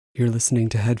You're listening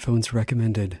to Headphones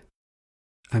Recommended.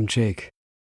 I'm Jake,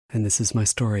 and this is my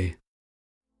story.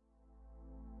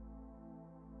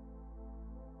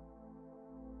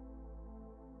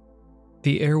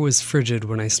 The air was frigid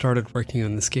when I started working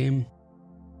on this game.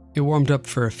 It warmed up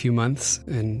for a few months,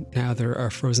 and now there are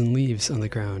frozen leaves on the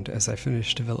ground as I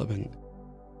finish development.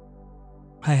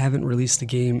 I haven't released a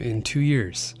game in 2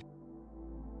 years.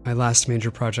 My last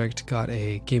major project got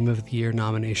a Game of the Year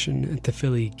nomination at the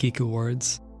Philly Geek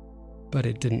Awards, but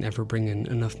it didn't ever bring in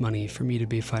enough money for me to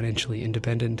be financially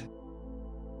independent.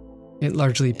 It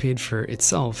largely paid for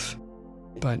itself,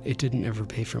 but it didn't ever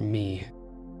pay for me.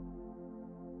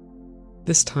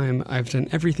 This time, I've done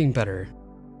everything better,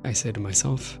 I say to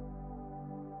myself.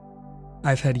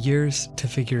 I've had years to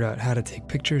figure out how to take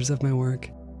pictures of my work,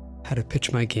 how to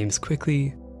pitch my games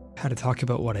quickly, how to talk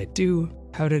about what I do,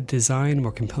 how to design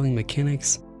more compelling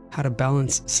mechanics, how to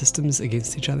balance systems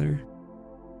against each other.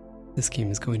 This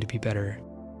game is going to be better.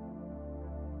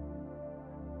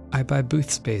 I buy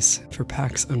booth space for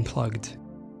PAX Unplugged,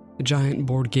 a giant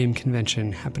board game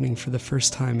convention happening for the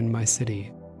first time in my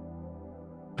city.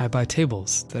 I buy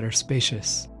tables that are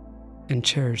spacious and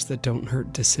chairs that don't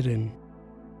hurt to sit in.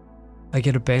 I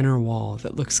get a banner wall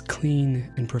that looks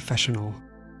clean and professional.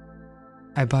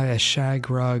 I buy a shag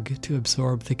rug to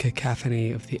absorb the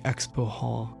cacophony of the expo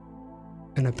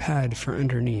hall, and a pad for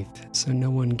underneath so no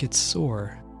one gets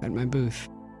sore at my booth.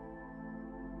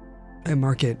 I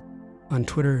market on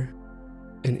Twitter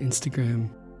and Instagram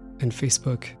and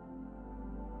Facebook.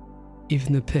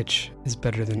 Even the pitch is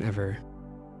better than ever.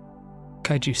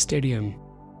 Kaiju Stadium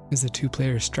is a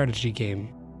 2-player strategy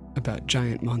game about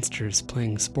giant monsters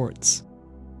playing sports.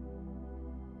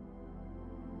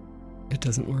 It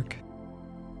doesn't work.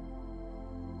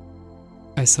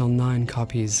 I sell 9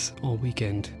 copies all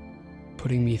weekend,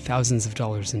 putting me thousands of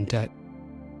dollars in debt.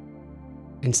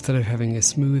 Instead of having a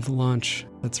smooth launch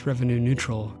that's revenue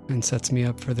neutral and sets me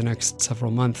up for the next several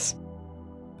months,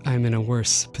 I'm in a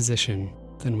worse position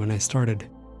than when I started.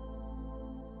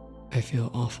 I feel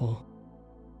awful.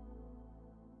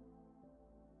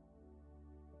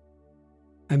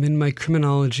 I'm in my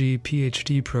criminology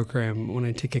PhD program when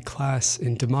I take a class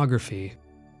in demography.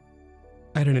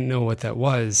 I didn't know what that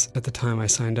was at the time I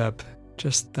signed up,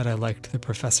 just that I liked the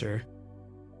professor.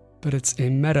 But it's a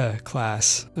meta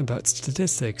class about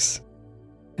statistics,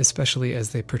 especially as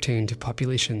they pertain to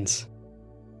populations.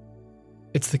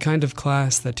 It's the kind of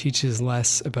class that teaches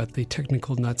less about the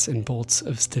technical nuts and bolts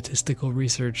of statistical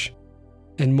research,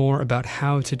 and more about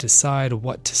how to decide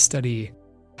what to study,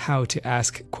 how to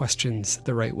ask questions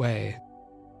the right way.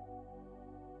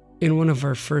 In one of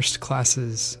our first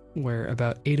classes, where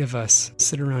about 8 of us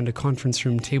sit around a conference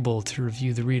room table to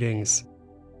review the readings,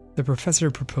 the professor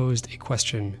proposed a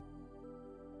question.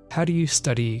 How do you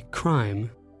study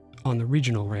crime on the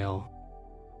regional rail?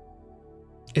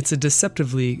 It's a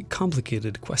deceptively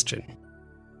complicated question.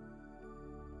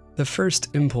 The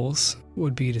first impulse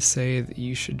would be to say that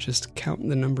you should just count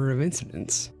the number of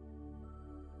incidents.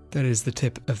 That is the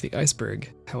tip of the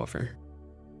iceberg, however.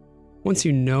 Once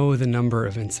you know the number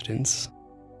of incidents,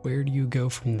 where do you go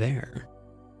from there?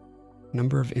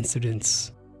 Number of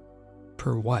incidents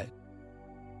per what?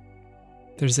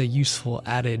 There's a useful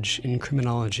adage in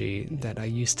criminology that I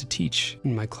used to teach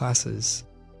in my classes.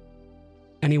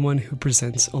 Anyone who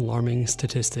presents alarming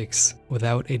statistics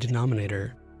without a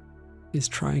denominator is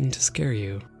trying to scare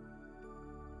you.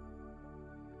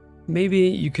 Maybe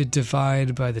you could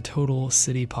divide by the total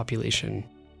city population.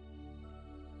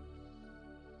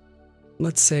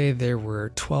 Let's say there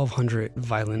were 1,200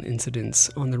 violent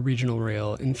incidents on the regional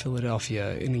rail in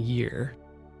Philadelphia in a year.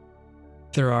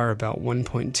 There are about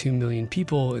 1.2 million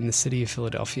people in the city of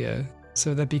Philadelphia,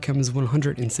 so that becomes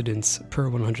 100 incidents per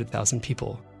 100,000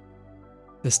 people,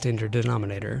 the standard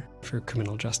denominator for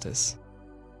criminal justice.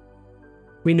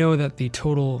 We know that the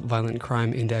total violent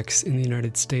crime index in the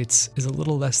United States is a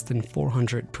little less than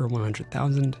 400 per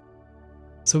 100,000,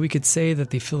 so we could say that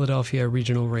the Philadelphia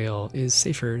Regional Rail is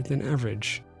safer than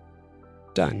average.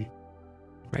 Done,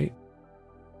 right?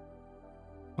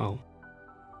 Well,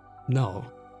 no.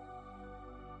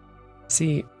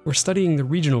 See, we're studying the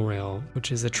regional rail,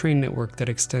 which is a train network that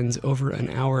extends over an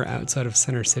hour outside of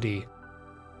Center City.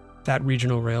 That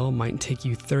regional rail might take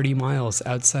you 30 miles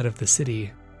outside of the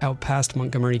city, out past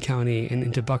Montgomery County and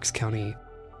into Bucks County,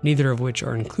 neither of which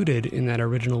are included in that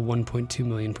original 1.2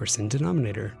 million person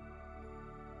denominator.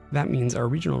 That means our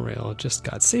regional rail just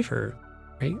got safer,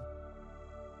 right?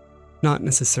 Not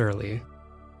necessarily.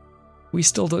 We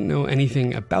still don't know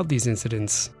anything about these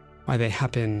incidents, why they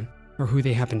happen, or who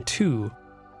they happen to,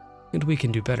 and we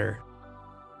can do better.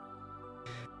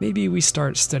 Maybe we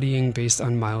start studying based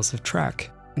on miles of track,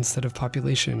 instead of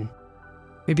population.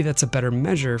 Maybe that's a better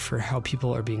measure for how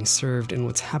people are being served and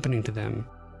what's happening to them.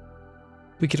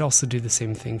 We could also do the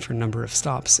same thing for number of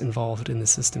stops involved in the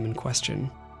system in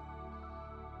question.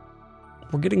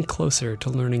 We're getting closer to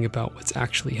learning about what's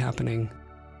actually happening.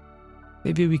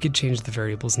 Maybe we could change the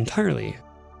variables entirely.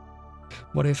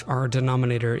 What if our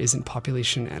denominator isn't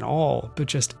population at all, but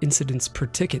just incidents per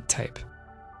ticket type?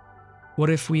 What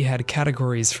if we had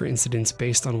categories for incidents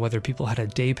based on whether people had a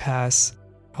day pass,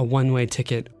 a one-way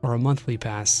ticket, or a monthly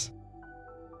pass?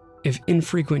 If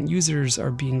infrequent users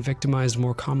are being victimized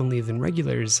more commonly than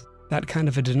regulars, that kind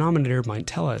of a denominator might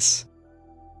tell us.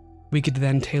 We could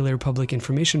then tailor public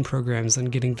information programs on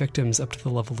getting victims up to the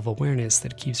level of awareness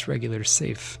that keeps regulars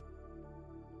safe.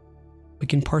 We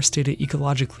can parse data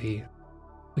ecologically.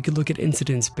 We could look at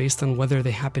incidents based on whether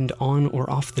they happened on or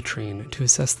off the train to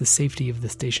assess the safety of the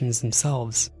stations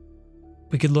themselves.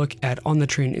 We could look at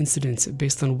on-the-train incidents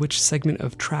based on which segment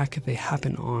of track they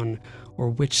happen on, or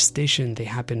which station they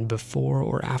happen before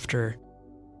or after.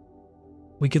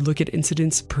 We could look at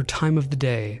incidents per time of the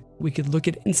day. We could look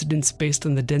at incidents based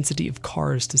on the density of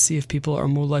cars to see if people are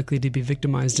more likely to be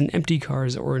victimized in empty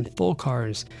cars or in full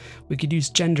cars. We could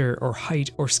use gender or height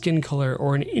or skin color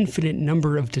or an infinite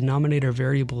number of denominator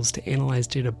variables to analyze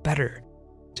data better,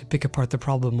 to pick apart the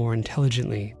problem more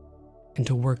intelligently, and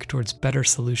to work towards better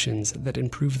solutions that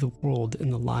improve the world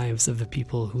and the lives of the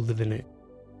people who live in it.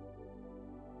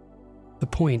 The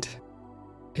point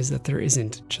is that there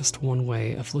isn't just one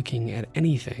way of looking at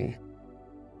anything,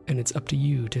 and it's up to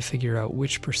you to figure out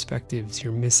which perspectives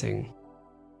you're missing.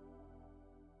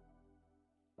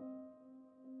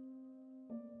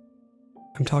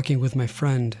 I'm talking with my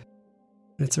friend,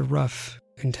 and it's a rough,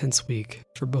 intense week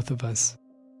for both of us.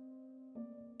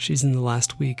 She's in the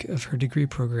last week of her degree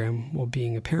program while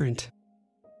being a parent.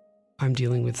 I'm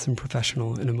dealing with some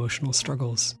professional and emotional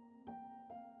struggles.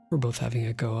 We're both having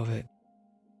a go of it.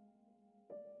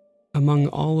 Among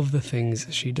all of the things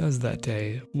she does that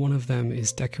day, one of them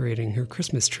is decorating her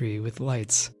Christmas tree with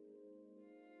lights.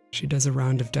 She does a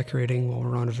round of decorating while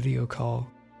we're on a video call.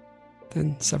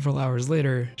 Then, several hours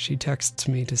later, she texts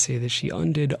me to say that she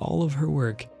undid all of her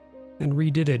work and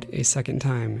redid it a second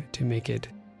time to make it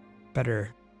better.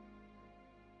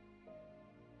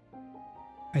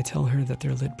 I tell her that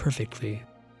they're lit perfectly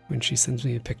when she sends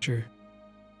me a picture.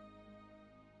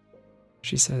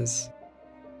 She says,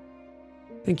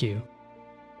 "Thank you.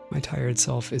 My tired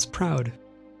self is proud,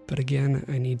 but again,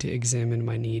 I need to examine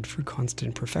my need for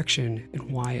constant perfection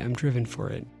and why I'm driven for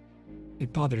it.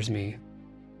 It bothers me."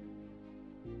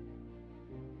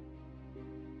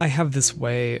 I have this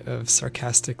way of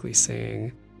sarcastically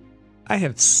saying, "I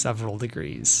have several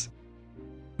degrees,"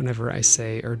 whenever I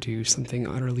say or do something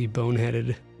utterly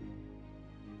boneheaded.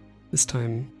 This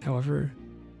time, however,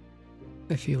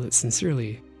 I feel it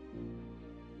sincerely.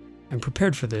 I'm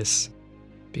prepared for this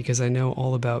because I know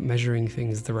all about measuring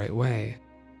things the right way.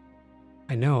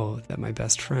 I know that my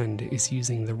best friend is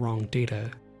using the wrong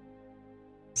data.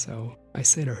 So I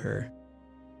say to her,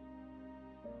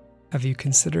 "Have you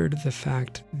considered the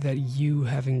fact that you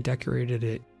having decorated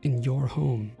it in your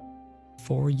home,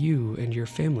 for you and your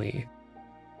family,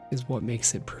 is what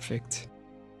makes it perfect?"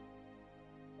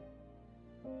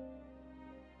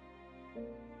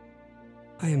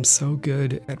 I am so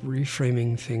good at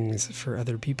reframing things for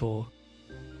other people,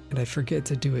 and I forget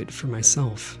to do it for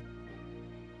myself.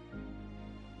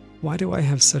 Why do I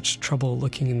have such trouble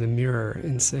looking in the mirror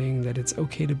and saying that it's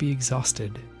okay to be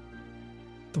exhausted?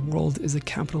 The world is a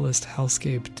capitalist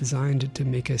hellscape designed to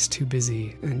make us too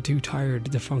busy and too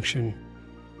tired to function.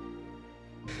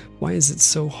 Why is it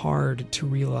so hard to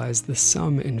realize the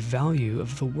sum and value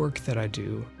of the work that I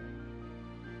do?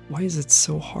 Why is it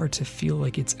so hard to feel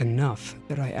like it's enough,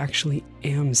 that I actually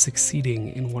am succeeding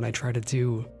in what I try to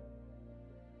do?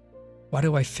 Why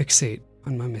do I fixate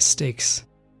on my mistakes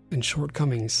and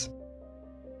shortcomings,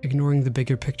 ignoring the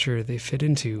bigger picture they fit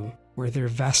into, where they're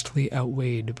vastly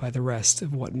outweighed by the rest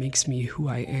of what makes me who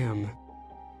I am?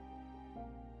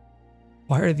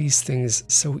 Why are these things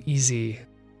so easy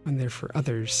when they're for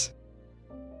others,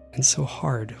 and so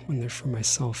hard when they're for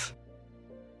myself?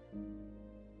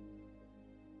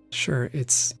 Sure,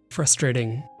 it's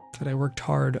frustrating that I worked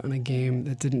hard on a game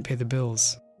that didn't pay the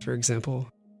bills, for example.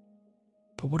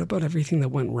 But what about everything that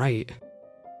went right?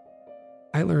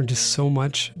 I learned so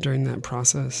much during that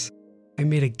process. I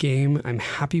made a game I'm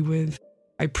happy with.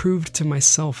 I proved to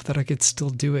myself that I could still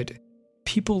do it.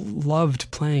 People loved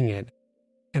playing it,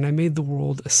 and I made the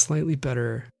world a slightly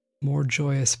better, more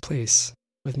joyous place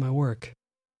with my work.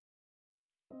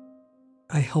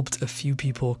 I helped a few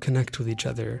people connect with each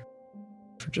other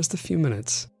for just a few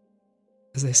minutes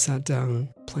as they sat down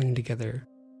playing together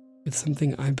with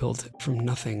something I built from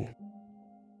nothing.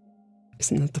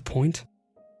 Isn't that the point?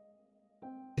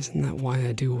 Isn't that why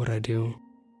I do what I do?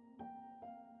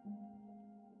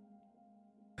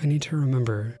 I need to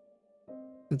remember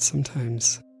that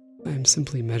sometimes I am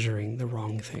simply measuring the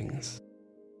wrong things.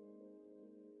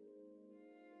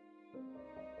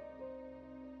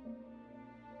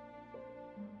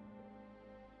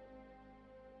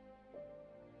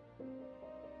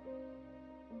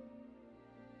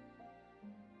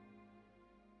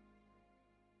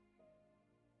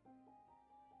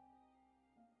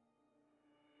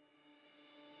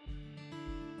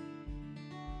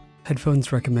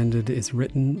 Headphones Recommended is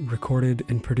written, recorded,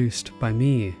 and produced by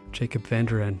me, Jacob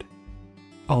Vanderend.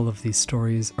 All of these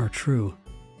stories are true.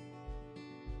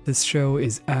 This show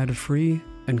is ad-free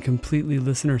and completely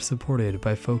listener-supported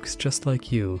by folks just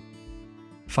like you.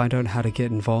 Find out how to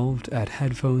get involved at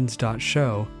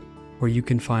headphones.show, where you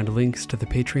can find links to the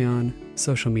Patreon,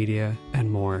 social media, and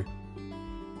more.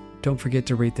 Don't forget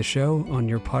to rate the show on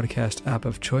your podcast app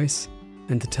of choice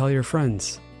and to tell your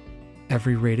friends.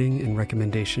 Every rating and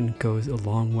recommendation goes a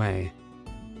long way.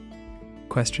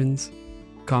 Questions?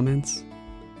 Comments?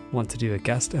 Want to do a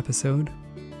guest episode?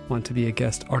 Want to be a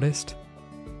guest artist?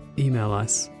 Email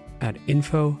us at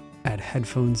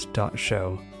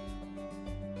info@headphones.show.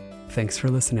 Thanks for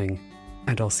listening,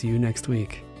 and I'll see you next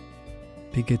week.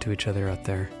 Be good to each other out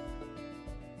there.